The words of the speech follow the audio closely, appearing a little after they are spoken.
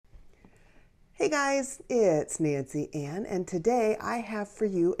Hey guys, it's Nancy Ann, and today I have for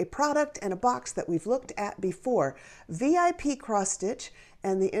you a product and a box that we've looked at before. VIP Cross Stitch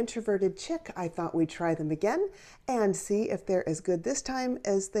and the Introverted Chick. I thought we'd try them again and see if they're as good this time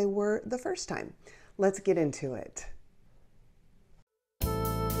as they were the first time. Let's get into it.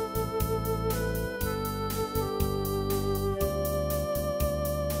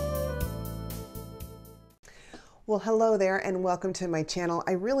 Well, hello there and welcome to my channel.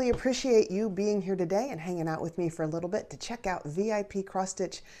 I really appreciate you being here today and hanging out with me for a little bit to check out VIP Cross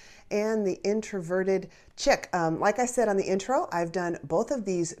Stitch and the Introverted Chick. Like I said on the intro, I've done both of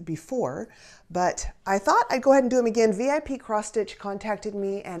these before, but I thought I'd go ahead and do them again. VIP Cross Stitch contacted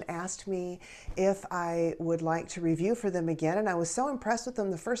me and asked me if I would like to review for them again, and I was so impressed with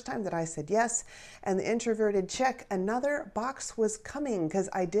them the first time that I said yes. And the Introverted Chick, another box was coming because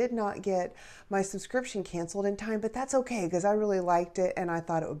I did not get my subscription canceled in time, but that's okay because I really liked it and I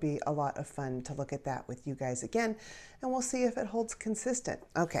thought it would be a lot of fun to look at that with you guys again, and we'll see if it holds consistent.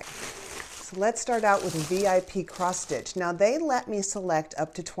 Okay. So let's start out with VIP Cross Stitch. Now they let me select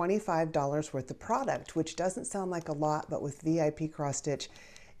up to $25 worth of product, which doesn't sound like a lot, but with VIP Cross Stitch,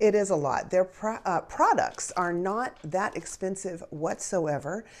 it is a lot. Their products are not that expensive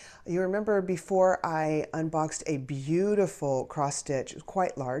whatsoever. You remember before I unboxed a beautiful cross stitch,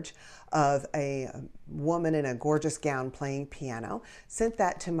 quite large, of a woman in a gorgeous gown playing piano. Sent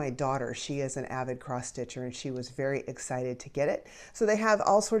that to my daughter. She is an avid cross stitcher and she was very excited to get it. So they have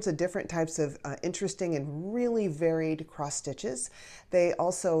all sorts of different types of interesting and really varied cross stitches. They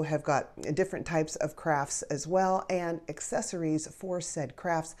also have got different types of crafts as well and accessories for said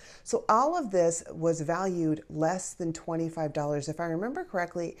crafts. So all of this was valued less than $25. If I remember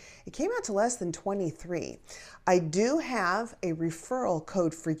correctly, it came out to less than $23. I do have a referral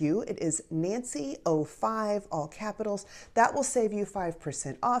code for you. It is Nancy05, all capitals. That will save you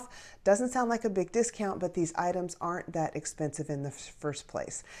 5% off. Doesn't sound like a big discount, but these items aren't that expensive in the first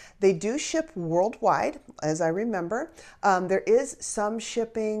place. They do ship worldwide, as I remember. There is some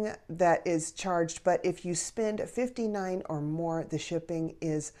shipping that is charged, but if you spend $59 or more, the shipping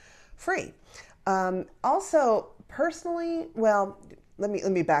is free. Also, personally, well, let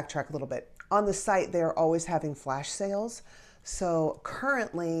me backtrack a little bit. On the site, they're always having flash sales. So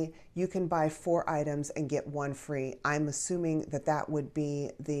currently you can buy 4 items and get 1 free. I'm assuming that that would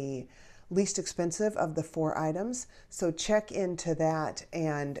be the least expensive of the 4 items. So check into that,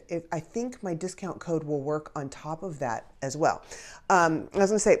 and I think my discount code will work on top of that as well. I was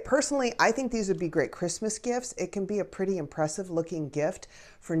gonna say, personally, I think these would be great Christmas gifts. It can be a pretty impressive looking gift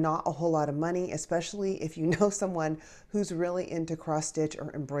for not a whole lot of money, especially if you know someone who's really into cross stitch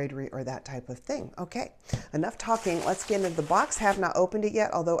or embroidery or that type of thing. Okay, enough talking. Let's get into the box. Have not opened it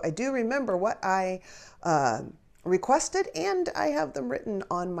yet, although I do remember what I requested, and I have them written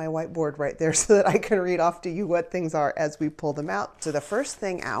on my whiteboard right there so that I can read off to you what things are as we pull them out. So the first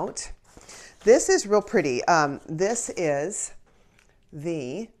thing out, this is real pretty. This is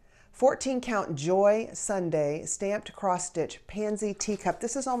the 14 count Joy Sunday stamped cross stitch Pansy teacup.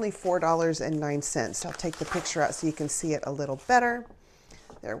 This is only $4.09. I'll take the picture out so you can see it a little better.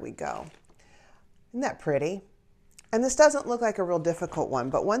 There we go. Isn't that pretty? And this doesn't look like a real difficult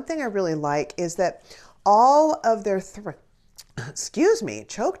one, but one thing I really like is that all of their excuse me,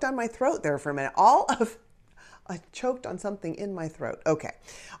 choked on my throat there for a minute. I choked on something in my throat. Okay.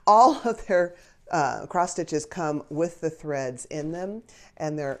 All of their cross stitches come with the threads in them,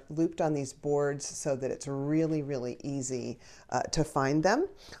 and they're looped on these boards so that it's really, really easy to find them.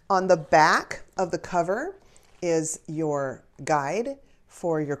 On the back of the cover is your guide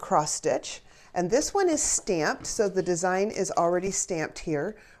for your cross stitch. And this one is stamped, so the design is already stamped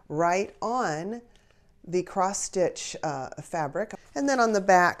here right on the cross stitch fabric. And then on the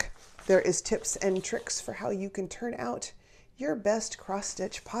back, there is tips and tricks for how you can turn out your best cross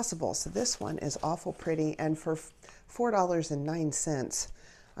stitch possible. So this one is awful pretty, and for $4.09,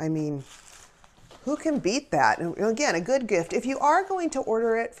 I mean, who can beat that? And again, a good gift. If you are going to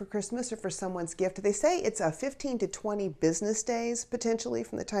order it for Christmas or for someone's gift, they say it's a 15 to 20 business days potentially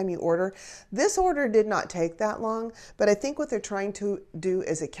from the time you order. This order did not take that long, but I think what they're trying to do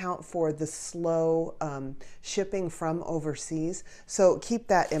is account for the slow shipping from overseas. So keep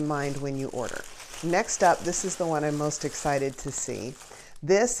that in mind when you order. Next up, this is the one I'm most excited to see.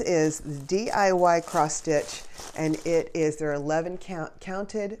 This is the DIY cross stitch, and it is their 11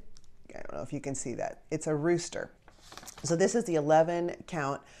 counted. I don't know if you can see that. It's a rooster. So this is the 11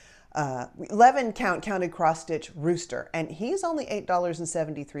 count counted cross stitch rooster, and he's only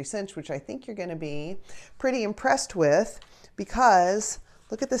 $8.73, which I think you're going to be pretty impressed with because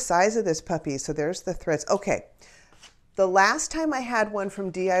look at the size of this puppy. So there's the threads. Okay, the last time I had one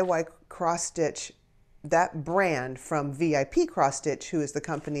from DIY cross stitch, that brand from VIP Cross Stitch, who is the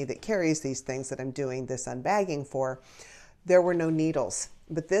company that carries these things that I'm doing this unbagging for, there were no needles.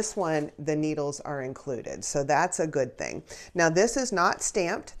 But this one, the needles are included. So that's a good thing. Now this is not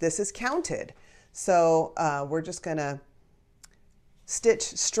stamped, this is counted. So we're just gonna stitch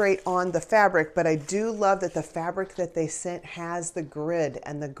straight on the fabric, but I do love that the fabric that they sent has the grid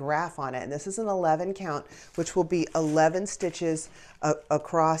and the graph on it. And this is an 11 count, which will be 11 stitches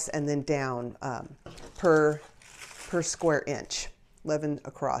across and then down per square inch, 11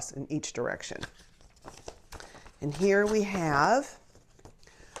 across in each direction. And here we have,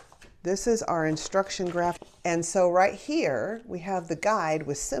 this is our instruction graph. And so right here, we have the guide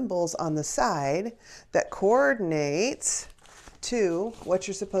with symbols on the side that coordinates to what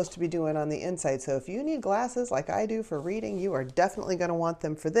you're supposed to be doing on the inside. So if you need glasses like I do for reading, you are definitely going to want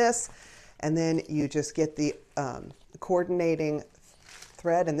them for this. And then you just get the coordinating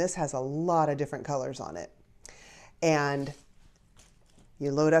thread, and this has a lot of different colors on it. And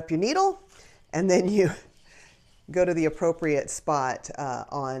you load up your needle, and then you go to the appropriate spot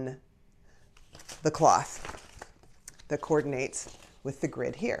on the cloth that coordinates with the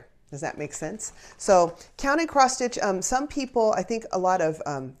grid here. Does that make sense? So counted cross stitch, some people, I think a lot of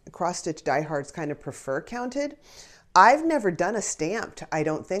cross stitch diehards kind of prefer counted. I've never done a stamped, I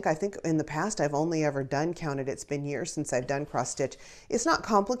don't think. I think in the past I've only ever done counted. It's been years since I've done cross stitch. It's not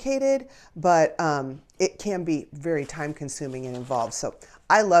complicated, but it can be very time consuming and involved. So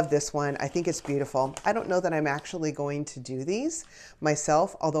I love this one. I think it's beautiful. I don't know that I'm actually going to do these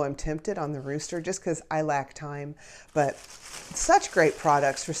myself, although I'm tempted on the Rooster just because I lack time. But such great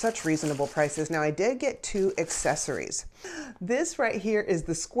products for such reasonable prices. Now I did get 2 accessories. This right here is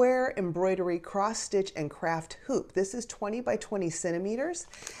the square embroidery cross stitch and craft hoop. This is 20 by 20 centimeters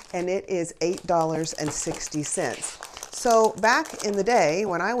and it is $8.60. So back in the day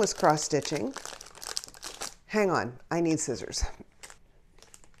when I was cross stitching, hang on, I need scissors.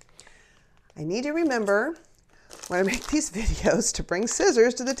 I need to remember when I make these videos to bring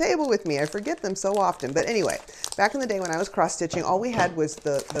scissors to the table with me. I forget them so often. But anyway, back in the day when I was cross stitching, all we had was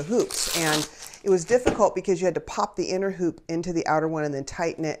the hoops, and it was difficult because you had to pop the inner hoop into the outer one and then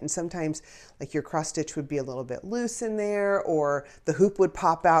tighten it. And sometimes like your cross stitch would be a little bit loose in there, or the hoop would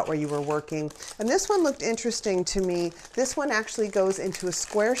pop out where you were working. And this one looked interesting to me. This one actually goes into a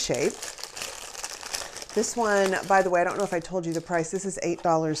square shape. This one, by the way, I don't know if I told you the price. This is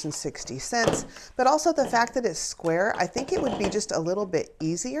 $8.60, but also the fact that it's square, I think it would be just a little bit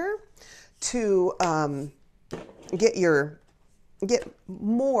easier to get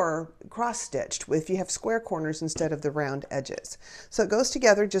more cross-stitched if you have square corners instead of the round edges. So it goes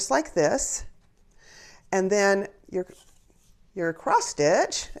together just like this, and then your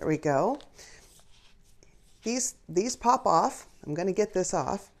cross-stitch, there we go. These pop off. I'm going to get this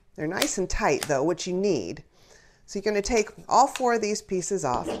off. They're nice and tight though, which you need. So you're going to take all 4 of these pieces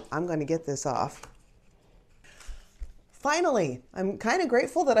off. I'm going to get this off. Finally, I'm kind of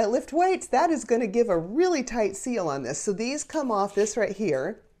grateful that I lift weights. That is going to give a really tight seal on this. So these come off, this right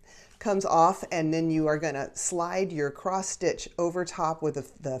here comes off, and then you are going to slide your cross stitch over top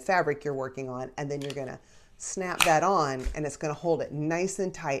with the fabric you're working on, and then you're going to snap that on, and it's going to hold it nice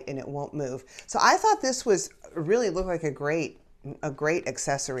and tight and it won't move. So I thought this was really looked like a great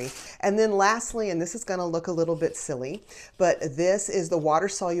accessory. And then lastly, and this is going to look a little bit silly, but this is the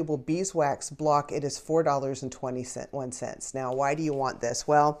water-soluble beeswax block. It is $4.21. Now, why do you want this?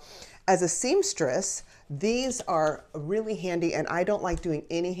 Well, as a seamstress, these are really handy, and I don't like doing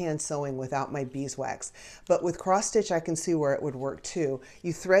any hand sewing without my beeswax. But with cross stitch, I can see where it would work too.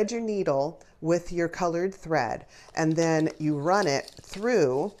 You thread your needle with your colored thread, and then you run it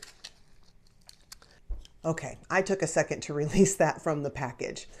through. Okay, I took a second to release that from the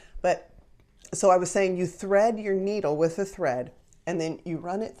package. But so I was saying you thread your needle with a thread, and then you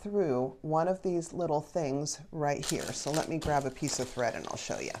run it through one of these little things right here. So let me grab a piece of thread and I'll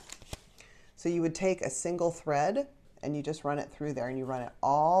show you. So you would take a single thread and you just run it through there, and you run it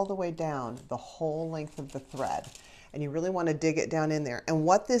all the way down the whole length of the thread. And you really want to dig it down in there. And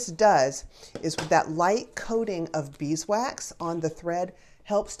what this does is with that light coating of beeswax on the thread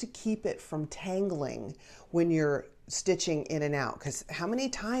helps to keep it from tangling when you're stitching in and out. Because how many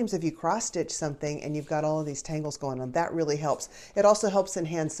times have you cross-stitched something and you've got all of these tangles going on? That really helps. It also helps in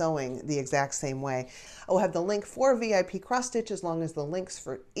hand sewing the exact same way. I'll have the link for VIP cross-stitch as well as the links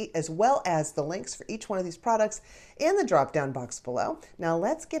for each one of these products in the drop-down box below. Now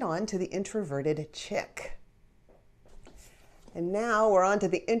let's get on to the Introverted chick. And now we're on to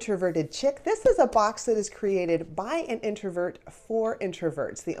the Introverted Chick. This is a box that is created by an introvert for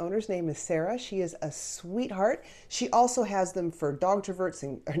introverts. The owner's name is Sarah. She is a sweetheart. She also has them for dog-troverts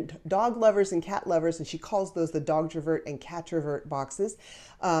and dog lovers and cat lovers, and she calls those the dog-trovert and cat-trovert boxes.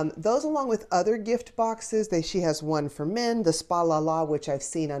 Those, along with other gift boxes, she has one for men, the Spa La La, which I've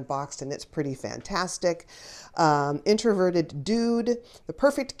seen unboxed, and it's pretty fantastic. Introverted Dude, the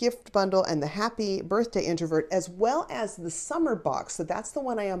Perfect Gift Bundle, and the Happy Birthday Introvert, as well as the Summer Box. So that's the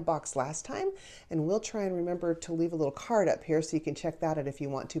one I unboxed last time, and we'll try and remember to leave a little card up here so you can check that out if you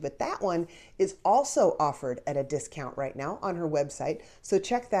want to. But that one is also offered at a discount right now on her website, so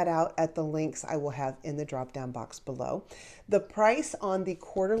check that out at the links I will have in the drop-down box below. The price on the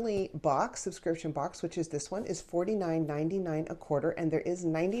quarterly box, subscription box, which is this one, is $49.99 a quarter, and there is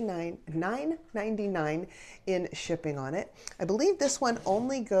 $9.99 in shipping on it. I believe this one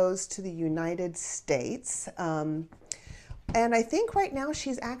only goes to the United States. And I think right now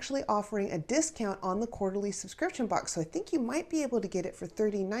she's actually offering a discount on the quarterly subscription box. So I think you might be able to get it for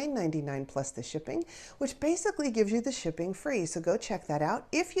 $39.99 plus the shipping, which basically gives you the shipping free. So go check that out.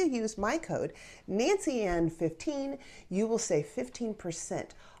 If you use my code NancyAnn15, you will save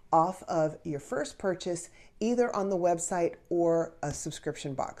 15% off of your first purchase, either on the website or a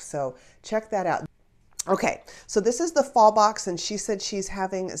subscription box. So check that out. Okay, so this is the fall box, and she said she's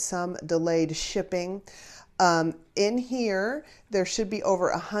having some delayed shipping. In here, there should be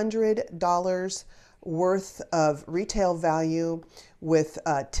over $100 worth of retail value with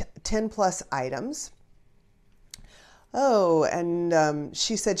 10 plus items. Oh, and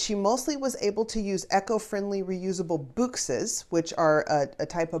she said she mostly was able to use eco-friendly reusable boxes, which are a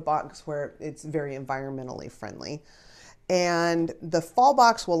type of box where it's very environmentally friendly. And the fall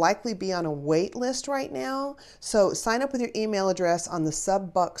box will likely be on a wait list right now. So sign up with your email address on the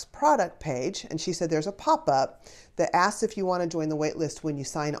Subbox product page. And she said there's a pop-up that asks if you want to join the wait list when you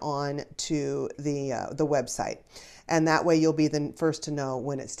sign on to the website. And that way you'll be the first to know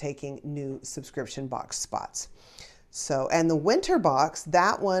when it's taking new subscription box spots. So, and the winter box,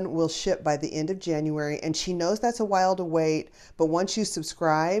 that one will ship by the end of January, and she knows that's a while to wait, but once you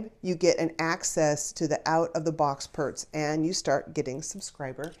subscribe, you get an access to the out of the box perks, and you start getting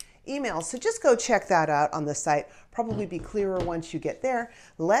subscriber emails. So just go check that out on the site. Probably be clearer once you get there.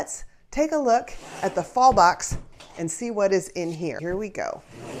 Let's take a look at the fall box and see what is in here. Here we go.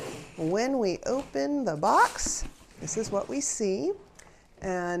 When we open the box, this is what we see,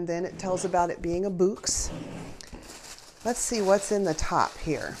 and then it tells about it being a box. Let's see what's in the top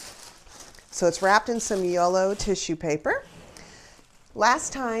here. So it's wrapped in some yellow tissue paper.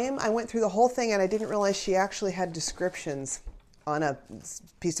 Last time I went through the whole thing and I didn't realize she actually had descriptions on a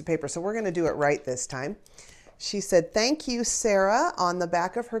piece of paper. So we're going to do it right this time. She said, "Thank you, Sarah," on the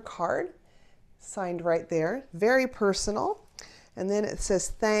back of her card, signed right there. Very personal. And then it says,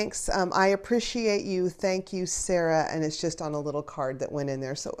 "Thanks, I appreciate you. Thank you, Sarah." And it's just on a little card that went in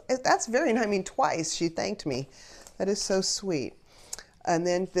there. So that's very nice. I mean, twice she thanked me. That is so sweet. And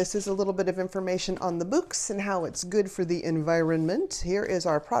then this is a little bit of information on the books and how it's good for the environment. Here is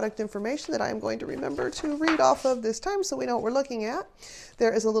our product information that I'm going to remember to read off of this time so we know what we're looking at.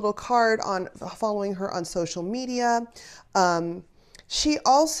 There is a little card on following her on social media. She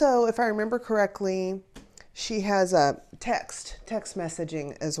also, if I remember correctly, she has a text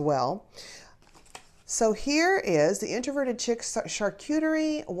messaging as well. So here is the Introverted Chick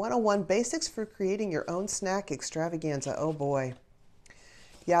Charcuterie 101 Basics for Creating Your Own Snack Extravaganza. Oh boy.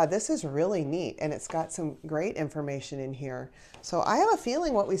 Yeah, this is really neat, and it's got some great information in here. So I have a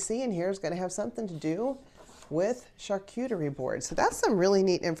feeling what we see in here is going to have something to do with charcuterie boards. So that's some really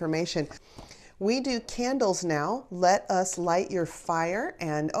neat information. We do candles now. Let us light your fire.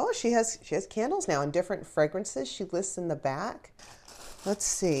 And oh, she has candles now in different fragrances. She lists in the back. Let's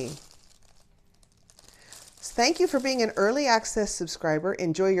see. Thank you for being an early access subscriber.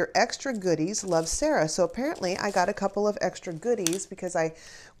 Enjoy your extra goodies. Love, Sarah. So apparently I got a couple of extra goodies because I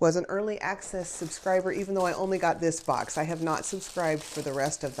was an early access subscriber, even though I only got this box. I have not subscribed for the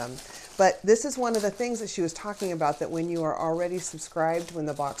rest of them. But this is one of the things that she was talking about, that when you are already subscribed, when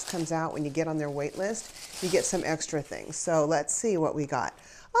the box comes out, when you get on their wait list, you get some extra things. So let's see what we got.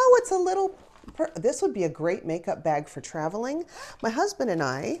 Oh, it's a little, this would be a great makeup bag for traveling. My husband and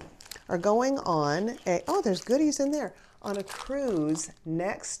I are going on a, oh, there's goodies in there, on a cruise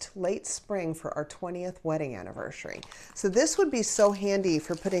next late spring for our 20th wedding anniversary. So this would be so handy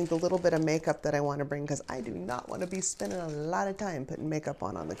for putting the little bit of makeup that I want to bring, because I do not want to be spending a lot of time putting makeup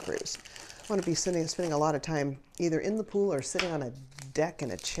on the cruise. I want to be spending a lot of time either in the pool or sitting on a deck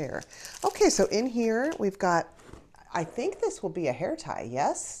in a chair. Okay, so in here we've got, I think this will be a hair tie,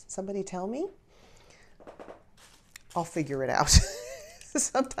 yes? Somebody tell me. I'll figure it out.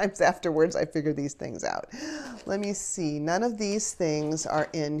 Sometimes afterwards I figure these things out. Let me see. None of these things are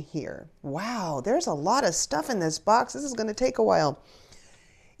in here. Wow, there's a lot of stuff in this box. This is going to take a while.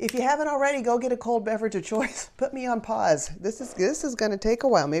 If you haven't already, go get a cold beverage of choice. Put me on pause. This is going to take a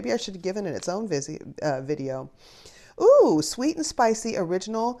while. Maybe I should have given it its own video. Ooh, sweet and spicy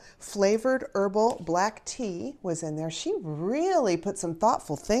original flavored herbal black tea was in there. She really put some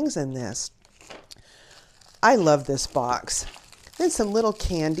thoughtful things in this. I love this box. Then some little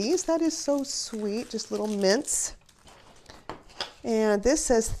candies. That is so sweet. Just little mints. And this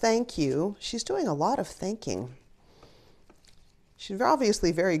says thank you. She's doing a lot of thanking. She's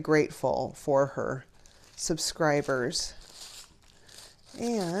obviously very grateful for her subscribers.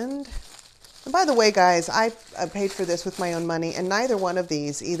 And by the way, guys, I paid for this with my own money, and neither one of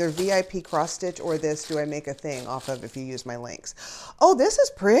these, either VIP Cross Stitch or this, do I make a thing off of if you use my links. Oh, this is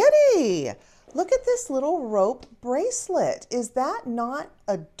pretty. Look at this little rope bracelet. Is that not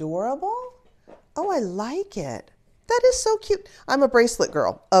adorable? Oh, I like it. That is so cute. I'm a bracelet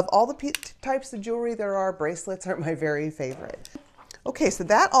girl. Of all the types of jewelry there are, bracelets are my very favorite. Okay, so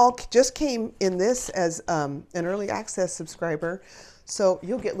that all just came in this as an early access subscriber. So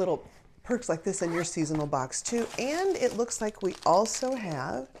you'll get little perks like this in your seasonal box too. And it looks like we also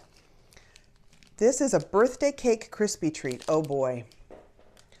have, this is a birthday cake crispy treat. Oh boy.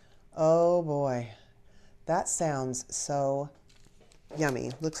 Oh boy, that sounds so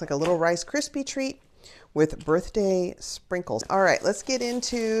yummy. Looks like a little Rice Krispie treat with birthday sprinkles. All right, let's get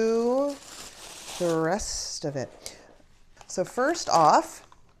into the rest of it. So first off,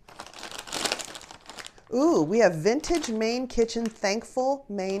 ooh, we have vintage Maine Kitchen Thankful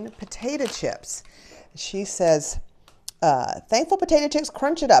Maine potato chips. She says, thankful potato chips,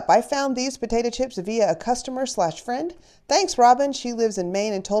 crunch it up. I found these potato chips via a customer/friend. Thanks, Robin. She lives in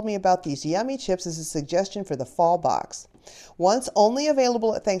Maine and told me about these yummy chips as a suggestion for the fall box. Once only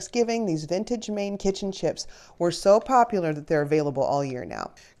available at Thanksgiving, these vintage Maine kitchen chips were so popular that they're available all year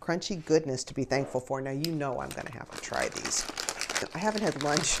now. Crunchy goodness to be thankful for. Now you know I'm going to have to try these. I haven't had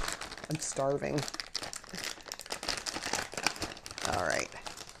lunch. I'm starving. All right.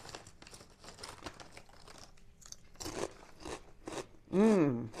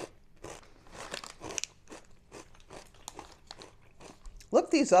 Look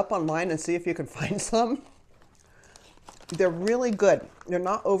these up online and see if you can find some. They're really good. They're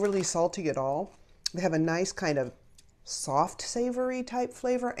not overly salty at all. They have a nice kind of soft, savory type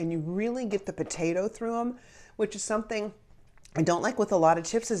flavor, and you really get the potato through them, which is something I don't like with a lot of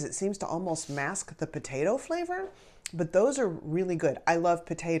chips, is it seems to almost mask the potato flavor, but those are really good. I love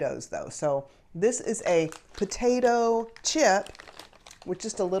potatoes though. So this is a potato chip with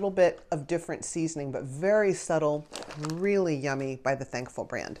just a little bit of different seasoning, but very subtle, really yummy by the Thankful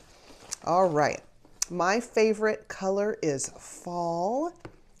brand. All right, my favorite color is fall.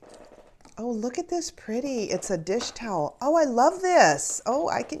 Oh, look at this pretty. It's a dish towel. Oh, I love this. Oh,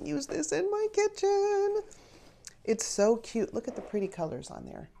 I can use this in my kitchen. It's so cute. Look at the pretty colors on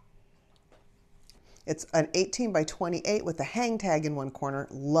there. It's an 18 by 28 with a hang tag in one corner.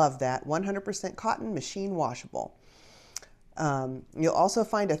 Love that. 100% cotton, machine washable. You'll also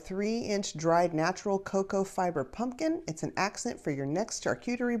find a 3-inch dried natural cocoa fiber pumpkin. It's an accent for your next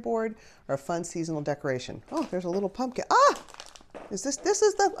charcuterie board or a fun seasonal decoration. Oh, there's a little pumpkin. Ah! This is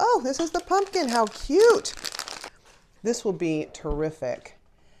the pumpkin. How cute. This will be terrific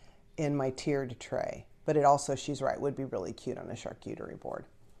in my tiered tray, but it also, she's right, would be really cute on a charcuterie board.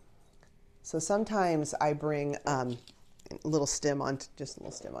 So sometimes I bring a little stem on, just a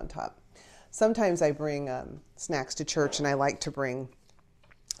little stem on top. Sometimes I bring snacks to church, and I like to bring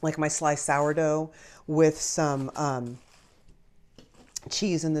like my sliced sourdough with some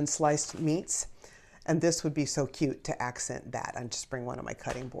cheese and then sliced meats. And this would be so cute to accent that. I just bring one of my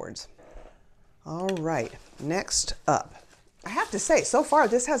cutting boards. All right, next up. I have to say, so far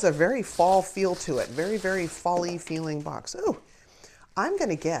this has a very fall feel to it. Very, very fall-y feeling box. Ooh, I'm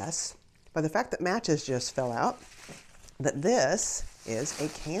gonna guess, by the fact that matches just fell out, that this is a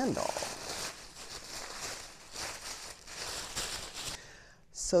candle.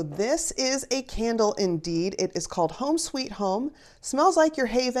 So this is a candle indeed. It is called Home Sweet Home. Smells like your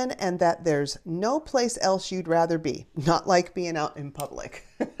haven and that there's no place else you'd rather be. Not like being out in public.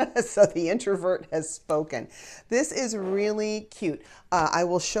 So the introvert has spoken. This is really cute. I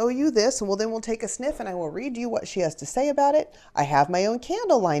will show you this, and then we'll take a sniff and I will read you what she has to say about it. I have my own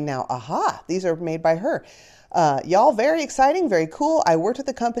candle line now. Aha, these are made by her. Y'all, very exciting, very cool. I worked at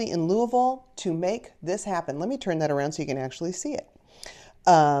the company in Louisville to make this happen. Let me turn that around so you can actually see it.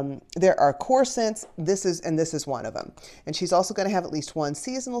 There are core scents. This is one of them. And she's also going to have at least one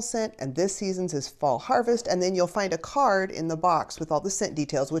seasonal scent, and this season's is Fall Harvest. And then you'll find a card in the box with all the scent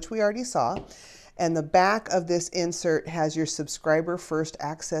details, which we already saw. And the back of this insert has your subscriber first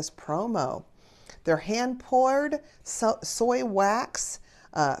access promo. They're hand poured soy wax,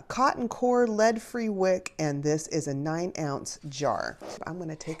 cotton core, lead-free wick, and this is a 9-ounce jar. I'm going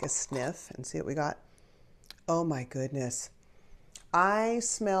to take a sniff and see what we got. Oh my goodness. I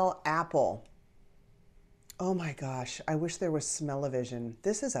smell apple. Oh my gosh, I wish there was smell-o-vision.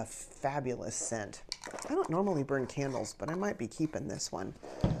 This is a fabulous scent. I don't normally burn candles, but I might be keeping this one.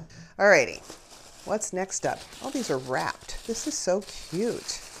 Alrighty, what's next up? Oh, these are wrapped. This is so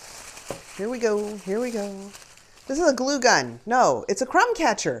cute. Here we go, here we go. This is a glue gun. No, it's a crumb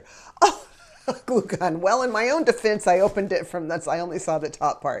catcher. Oh, a glue gun. Well, in my own defense, I opened it from I only saw the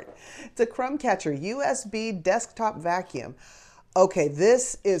top part. It's a crumb catcher, USB desktop vacuum. Okay,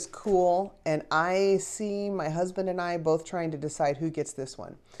 this is cool, and I see my husband and I both trying to decide who gets this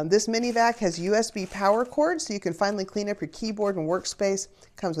one. This mini vac has USB power cord, so you can finally clean up your keyboard and workspace.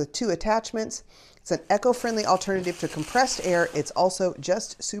 Comes with 2 attachments. It's an eco-friendly alternative to compressed air. It's also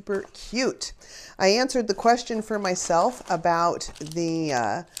just super cute. I answered the question for myself about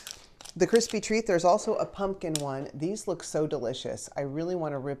the crispy treat. There's also a pumpkin one. These look so delicious. I really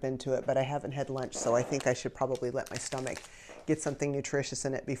want to rip into it, but I haven't had lunch, so I think I should probably let my stomach get something nutritious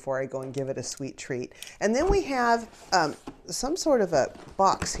in it before I go and give it a sweet treat. And then we have some sort of a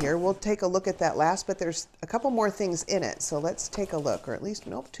box here. We'll take a look at that last, but there's a couple more things in it. So let's take a look, or at least,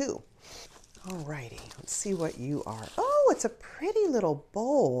 nope, 2. Alrighty, let's see what you are. Oh, it's a pretty little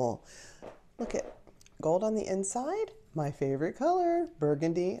bowl. Look at gold on the inside. My favorite color,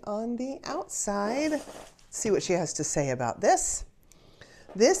 burgundy on the outside. Let's see what she has to say about this.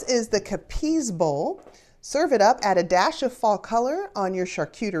 This is the Capiz bowl. Serve it up, add a dash of fall color on your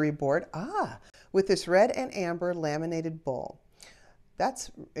charcuterie board. With this red and amber laminated bowl.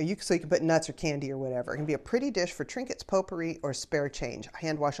 So you can put nuts or candy or whatever. It can be a pretty dish for trinkets, potpourri, or spare change,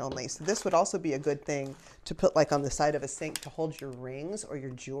 hand wash only. So this would also be a good thing to put like on the side of a sink to hold your rings or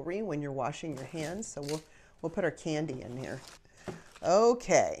your jewelry when you're washing your hands. So we'll put our candy in here.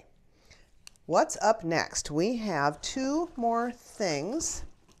 Okay, what's up next? We have 2 more things.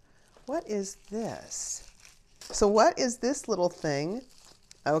 What is this? So what is this little thing?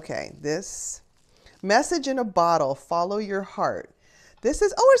 Okay, this message in a bottle, follow your heart. This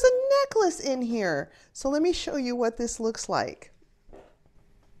is, oh, there's a necklace in here. So let me show you what this looks like.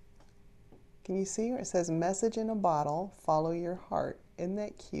 Can you see where it says message in a bottle, follow your heart? Isn't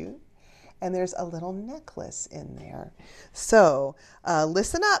that cute? And there's a little necklace in there. So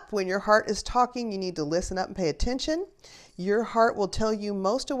listen up. When your heart is talking, you need to listen up and pay attention. Your heart will tell you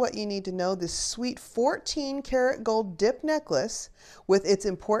most of what you need to know. This sweet 14-karat gold dip necklace with its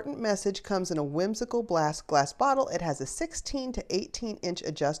important message comes in a whimsical glass bottle. It has a 16 to 18-inch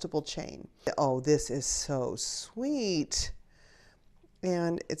adjustable chain. Oh, this is so sweet.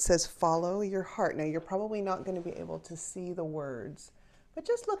 And it says follow your heart. Now, you're probably not going to be able to see the words, but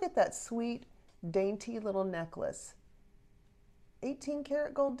just look at that sweet, dainty little necklace.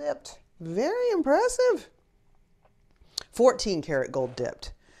 18-karat gold dipped. Very impressive. 14-karat gold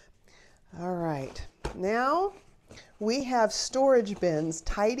dipped. All right, now we have storage bins.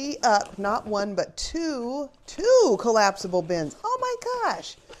 Tidy up, not 1, but 2 collapsible bins. Oh my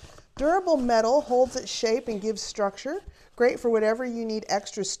gosh. Durable metal, holds its shape and gives structure. Great for whatever you need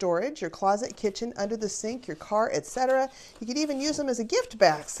extra storage, your closet, kitchen, under the sink, your car, etc. You could even use them as a gift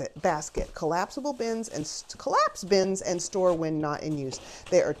basket. Collapsible bins and collapse bins and store when not in use.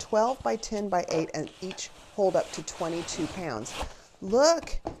 They are 12 by 10 by 8 and each hold up to 22 pounds.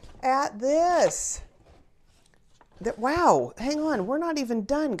 Look at this. Wow, hang on, we're not even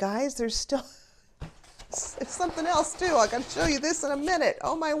done, guys. There's still it's something else too. I gotta show you this in a minute.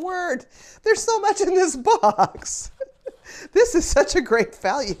 Oh my word, there's so much in this box. This is such a great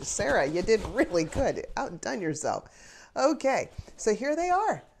value. Sarah, you did really good. Outdone yourself. Okay, so here they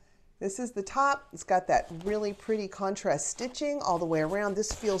are. This is the top. It's got that really pretty contrast stitching all the way around.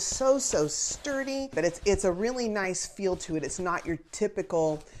 This feels so sturdy, but it's a really nice feel to it. It's not your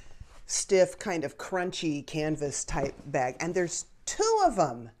typical stiff kind of crunchy canvas type bag. And there's 2 of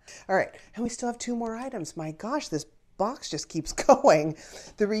them. All right, and we still have 2 more items. My gosh, this box just keeps going.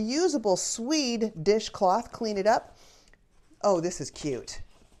 The reusable Swede dishcloth, clean it up. Oh, this is cute.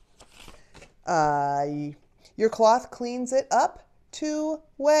 Your cloth cleans it up 2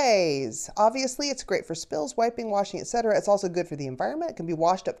 ways. Obviously, it's great for spills, wiping, washing, etc. It's also good for the environment. It can be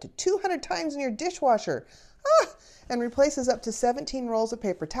washed up to 200 times in your dishwasher. And replaces up to 17 rolls of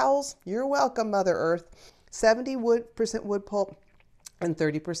paper towels. You're welcome, Mother Earth. 70% wood pulp. and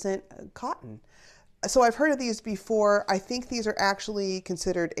 30% cotton. So I've heard of these before. I think these are actually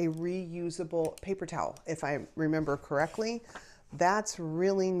considered a reusable paper towel, if I remember correctly. That's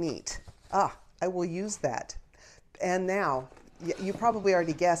really neat. I will use that. And now, you probably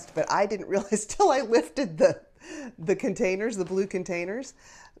already guessed, but I didn't realize till I lifted the containers, the blue containers,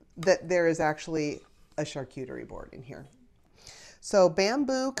 that there is actually a charcuterie board in here. So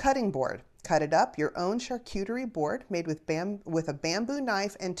bamboo cutting board. Cut it up, your own charcuterie board made with a bamboo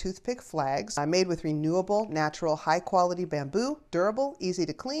knife and toothpick flags, made with renewable, natural, high-quality bamboo, durable, easy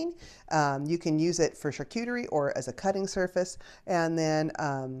to clean. You can use it for charcuterie or as a cutting surface. And then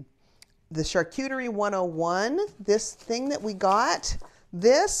the Charcuterie 101, this thing that we got,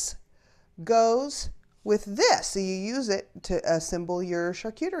 this goes with this. So you use it to assemble your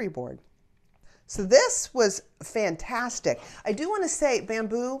charcuterie board. So this was fantastic. I do want to say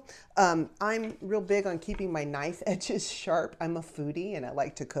bamboo, I'm real big on keeping my knife edges sharp. I'm a foodie and I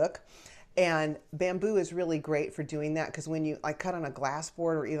like to cook. And bamboo is really great for doing that because when you cut on a glass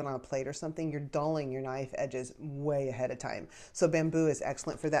board or even on a plate or something, you're dulling your knife edges way ahead of time. So bamboo is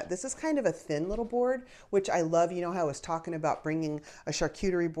excellent for that. This is kind of a thin little board, which I love. You know how I was talking about bringing a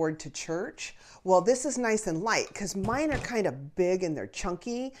charcuterie board to church? Well, this is nice and light because mine are kind of big and they're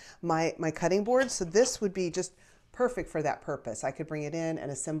chunky, my cutting boards. So this would be just perfect for that purpose. I could bring it in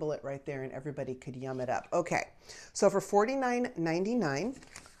and assemble it right there and everybody could yum it up. Okay, so for $49.99,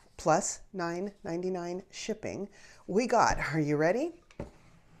 plus $9.99 shipping, we got, are you ready?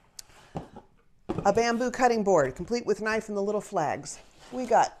 A bamboo cutting board, complete with knife and the little flags. We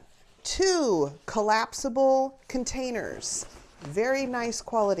got 2 collapsible containers, very nice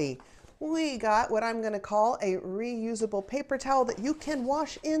quality. We got what I'm going to call a reusable paper towel that you can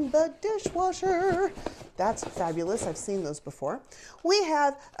wash in the dishwasher. That's fabulous. I've seen those before. We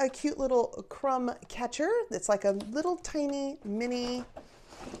have a cute little crumb catcher that's like a little tiny mini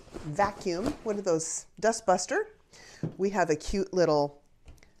vacuum. What are those? Dust buster. We have a cute little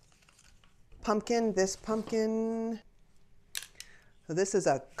pumpkin. This pumpkin, so this is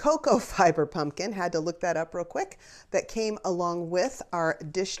a cocoa fiber pumpkin. Had to look that up real quick. That came along with our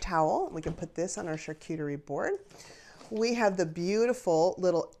dish towel. We can put this on our charcuterie board. We have the beautiful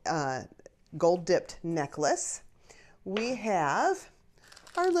little gold dipped necklace. We have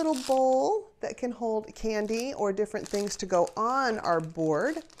our little bowl that can hold candy or different things to go on our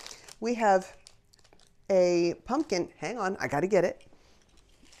board. We have a pumpkin, hang on, I gotta get it.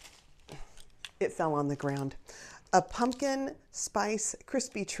 It fell on the ground. A pumpkin spice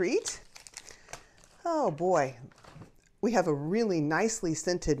crispy treat. Oh boy. We have a really nicely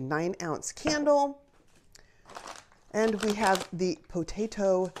scented 9-ounce candle. And we have the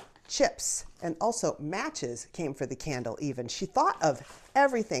potato chips, and also matches came for the candle even. She thought of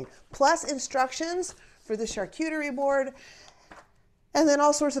everything, plus instructions for the charcuterie board, and then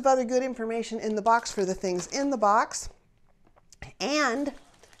all sorts of other good information in the box for the things in the box. And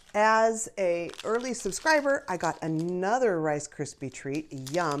as a early subscriber, I got another Rice Krispie treat,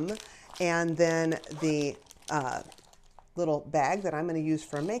 yum, and then the little bag that I'm going to use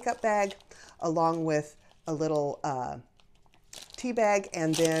for a makeup bag, along with a little tea bag,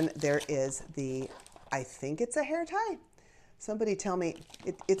 and then there is the, I think it's a hair tie. Somebody tell me,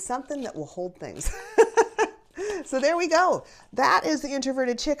 it's something that will hold things. So there we go. That is the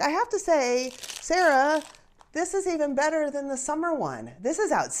Introverted Chick. I have to say, Sarah, this is even better than the summer one. This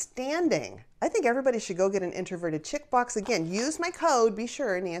is outstanding. I think everybody should go get an Introverted Chick box. Again, use my code, be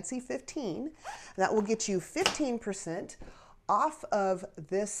sure, Nancy15. That will get you 15% off of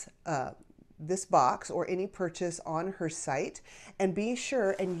this this box or any purchase on her site. And be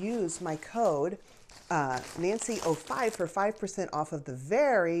sure and use my code Nancy05 for 5% off of the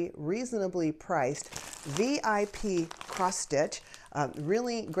very reasonably priced VIP cross stitch.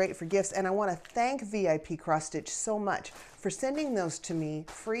 Really great for gifts. And I want to thank VIP Cross Stitch so much for sending those to me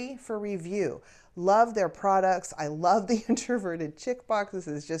free for review. Love their products. I love the Introverted Chick box. This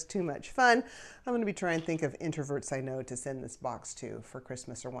is just too much fun. I'm going to be trying to think of introverts I know to send this box to for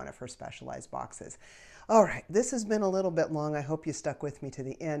Christmas or one of her specialized boxes. All right, this has been a little bit long. I hope you stuck with me to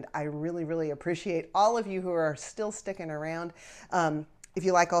the end. I really, really appreciate all of you who are still sticking around. If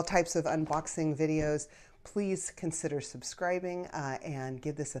you like all types of unboxing videos, please consider subscribing and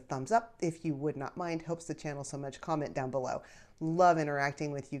give this a thumbs up if you would not mind. Helps the channel so much. Comment down below. Love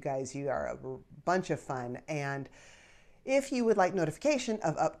interacting with you guys. You are a bunch of fun. And if you would like notification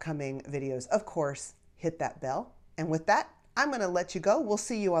of upcoming videos, of course, hit that bell. And with that, I'm going to let you go. We'll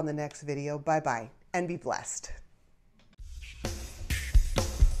see you on the next video. Bye-bye and be blessed.